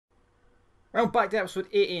Well, back to episode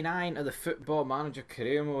 89 of the Football Manager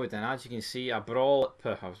career mode, and as you can see, a brawl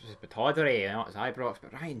at Pataudry, not his Ibrox,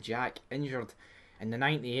 but Ryan Jack injured in the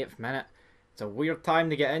 98th minute. It's a weird time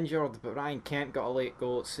to get injured, but Ryan Kent got a late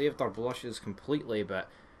goal. It saved our blushes completely, but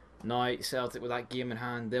now Celtic with that game in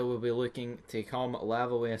hand, they will be looking to come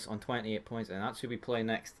level with us on 28 points, and that's who we play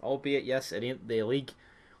next. Albeit, yes, it ain't the league.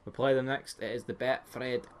 We play them next. It is the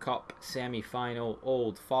Betfred Cup semi-final,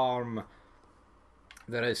 Old Farm.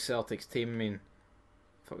 There is Celtic's team. I mean,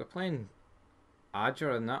 fuck, they're playing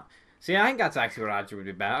Adger and that. See, I think that's actually where Adger would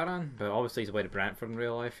be better on, but obviously he's away to Brentford in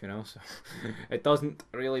real life, you know, so it doesn't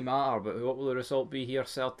really matter. But what will the result be here?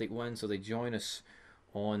 Celtic win, so they join us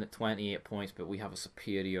on 28 points, but we have a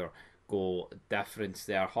superior goal difference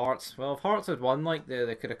there. Hearts, well, if Hearts had won, like,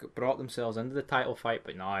 they could have brought themselves into the title fight,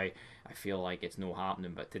 but now I feel like it's no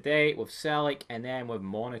happening. But today, with Celtic and then with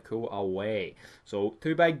Monaco away. So,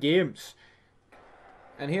 two big games.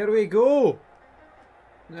 And here we go.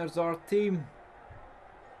 There's our team.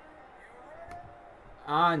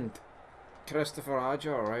 And Christopher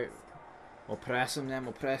Adger, right? We'll press him then,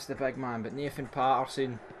 we'll press the big man. But Nathan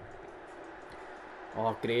Patterson.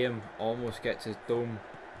 Oh, Graham almost gets his dome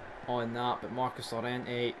on that. But Marcus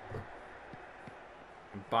Llorente.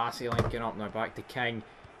 And Bassey linking up now, back to King.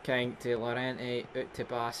 King to Llorente, out to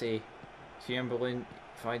Bassey. Chamberlain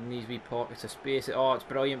finding these wee pockets of space. Oh, it's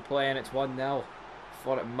brilliant play and it's 1-0.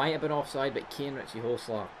 Thought it might have been offside, but Kane Richie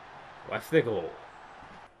Hosler with the goal.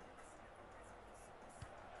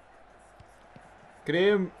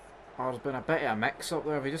 Graham, there's been a bit of a mix up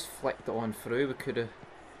there. If we just flicked it on through, we could have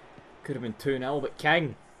been 2-0. But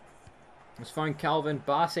King has found Calvin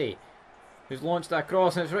Bassey, who's launched that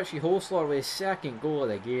cross, and it's Richie Hosler with his second goal of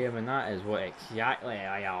the game, and that is what exactly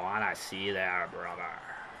I want to see there, brother.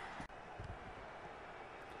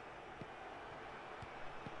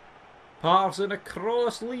 Patterson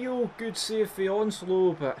across, Leo, good save for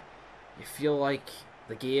Onslow, but you feel like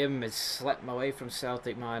the game is slipping away from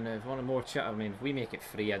Celtic, man. If one more chat, I mean, if we make it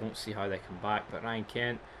free, I don't see how they come back. But Ryan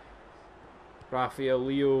Kent, Raphael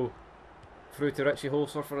Leo, through to Richie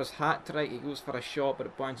Holzer for his hat-trick. He goes for a shot, but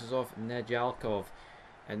it bounces off Nejalkov.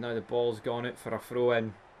 And now the ball's gone out for a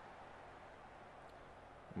throw-in.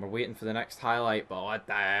 We're waiting for the next highlight, but what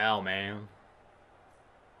the hell, man.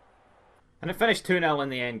 And it finished 2-0 in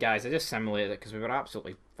the end, guys. I just simulated it because we were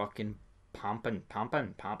absolutely fucking pumping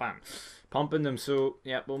them. So,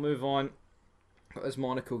 yeah, we'll move on. Got this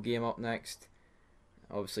Monaco game up next.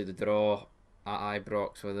 Obviously, the draw at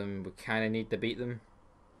Ibrox with them. We kind of need to beat them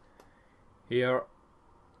here,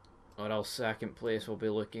 or else second place will be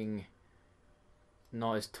looking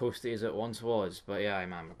not as toasty as it once was. But yeah,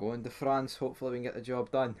 man, we're going to France. Hopefully, we can get the job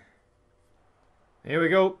done. Here we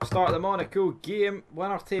go, start of the Monaco game.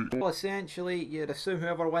 Winner take all, essentially. You'd assume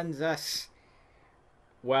whoever wins this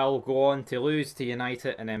will go on to lose to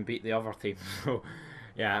United and then beat the other team. So,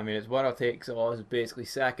 yeah, I mean, it's winner takes all. It's basically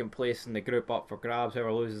second place in the group up for grabs.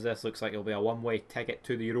 Whoever loses this looks like it'll be a one-way ticket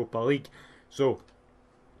to the Europa League. So,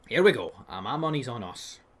 here we go. My money's on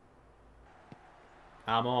us.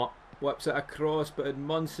 Amot whips it across, but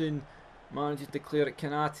Munson manages to clear it.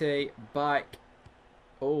 Kanate back.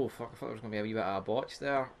 Oh, fuck, I thought there was going to be a wee bit of a botch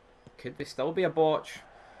there. Could be still be a botch.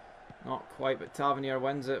 Not quite, but Tavernier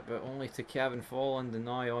wins it, but only to Kevin Folland. And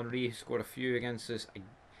now Henry scored a few against us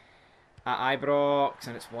at Ibrox,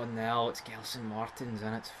 and it's 1-0. It's Gelson Martins,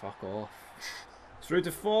 and it's fuck off. Through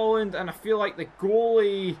to Folland, and I feel like the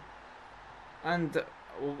goalie, and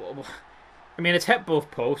I mean, it's hit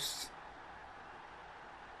both posts.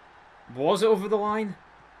 Was it over the line?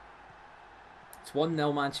 It's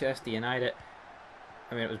 1-0 Manchester United.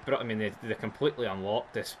 I mean, it was. I mean, they completely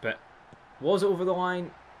unlocked this, but was it over the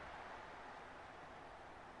line?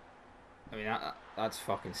 I mean, that's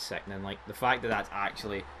fucking sickening. Like, the fact that that's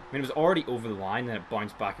actually... I mean, it was already over the line, and it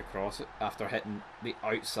bounced back across it after hitting the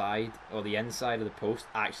outside, or the inside of the post,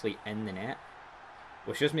 actually in the net.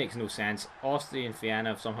 Which just makes no sense. Austria and Vienna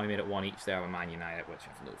have somehow made it one each there with Man United, which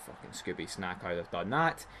I've no fucking Scooby snack how they've done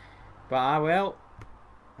that. But I will.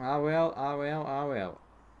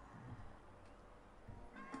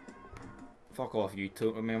 Fuck off, you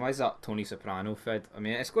two. I mean, why is that Tony Soprano fed? I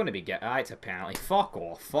mean, it's going to be... it's a penalty. Fuck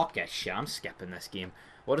off. Fuck this shit. I'm skipping this game.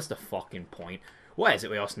 What is the fucking point? What is it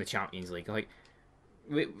with us in the Champions League? Like,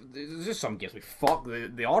 there's just some games we fuck.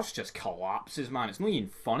 The arse just collapses, man. It's not even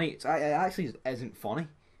funny. It actually isn't funny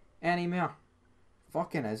anymore.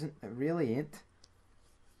 Fucking isn't. It really ain't.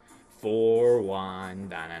 4-1.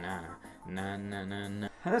 Da-na-na. Na-na-na-na.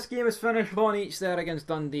 And this game is finished one each there against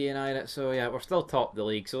Dundee United. So yeah, we're still top of the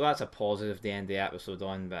league. So that's a positive to end the episode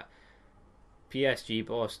on. But PSG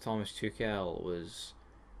boss Thomas Tuchel was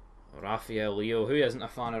Rafael Leo. Who isn't a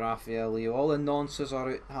fan of Rafael Leo? All the nonces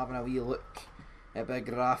are out having a wee look at big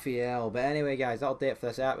Rafael. But anyway, guys, that'll do it for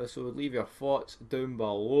this episode. Leave your thoughts down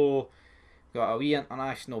below. Got a wee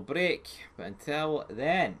international break. But until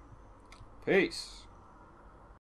then, peace.